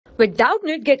With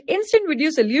Doubtnut, get instant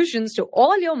video solutions to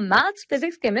all your maths,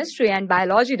 physics, chemistry, and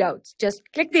biology doubts. Just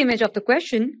click the image of the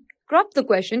question, crop the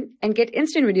question, and get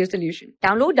instant video solution.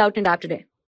 Download Doubtnut app today.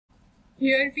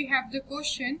 Here we have the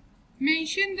question.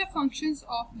 Mention the functions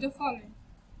of the following: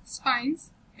 spines,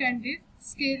 tendril,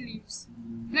 scale leaves.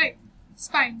 Right.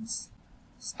 Spines.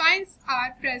 Spines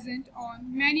are present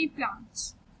on many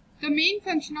plants. The main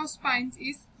function of spines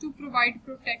is to provide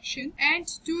protection and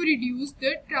to reduce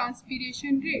the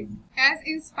transpiration rate. As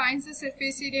in spines, the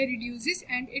surface area reduces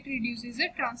and it reduces the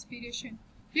transpiration.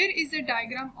 Here is a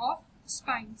diagram of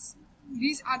spines.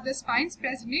 These are the spines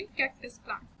present in cactus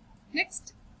plant.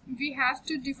 Next, we have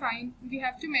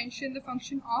to mention the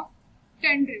function of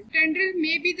tendril. Tendril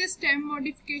may be the stem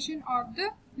modification or the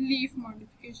leaf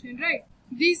modification, right?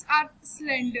 These are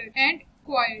slender and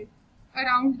coiled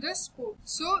around the spore.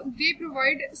 So they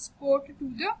provide support to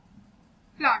the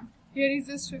plant. Here is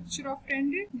the structure of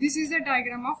tendril. This is a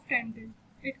diagram of tendril.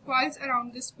 It coils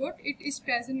around the spore. It is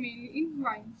present mainly in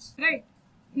vines, right?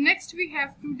 Next, we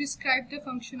have to describe the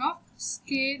function of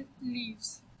scale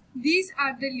leaves. These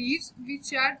are the leaves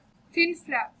which are thin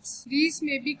flaps. These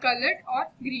may be colored or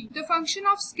green. The function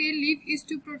of scale leaf is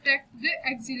to protect the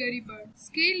axillary bud.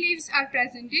 Scale leaves are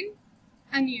present in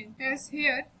onion. As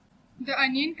here, the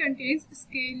onion contains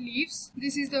scale leaves.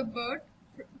 This is the bud.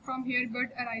 From here bud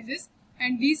arises,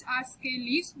 and these are scale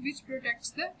leaves which protects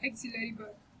the axillary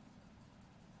bud.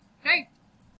 Right?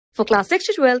 For class 6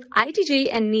 to 12, IIT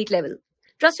JEE and NEET level.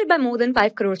 Trusted by more than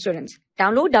 5 crore students.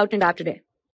 Download Doubtnut app today.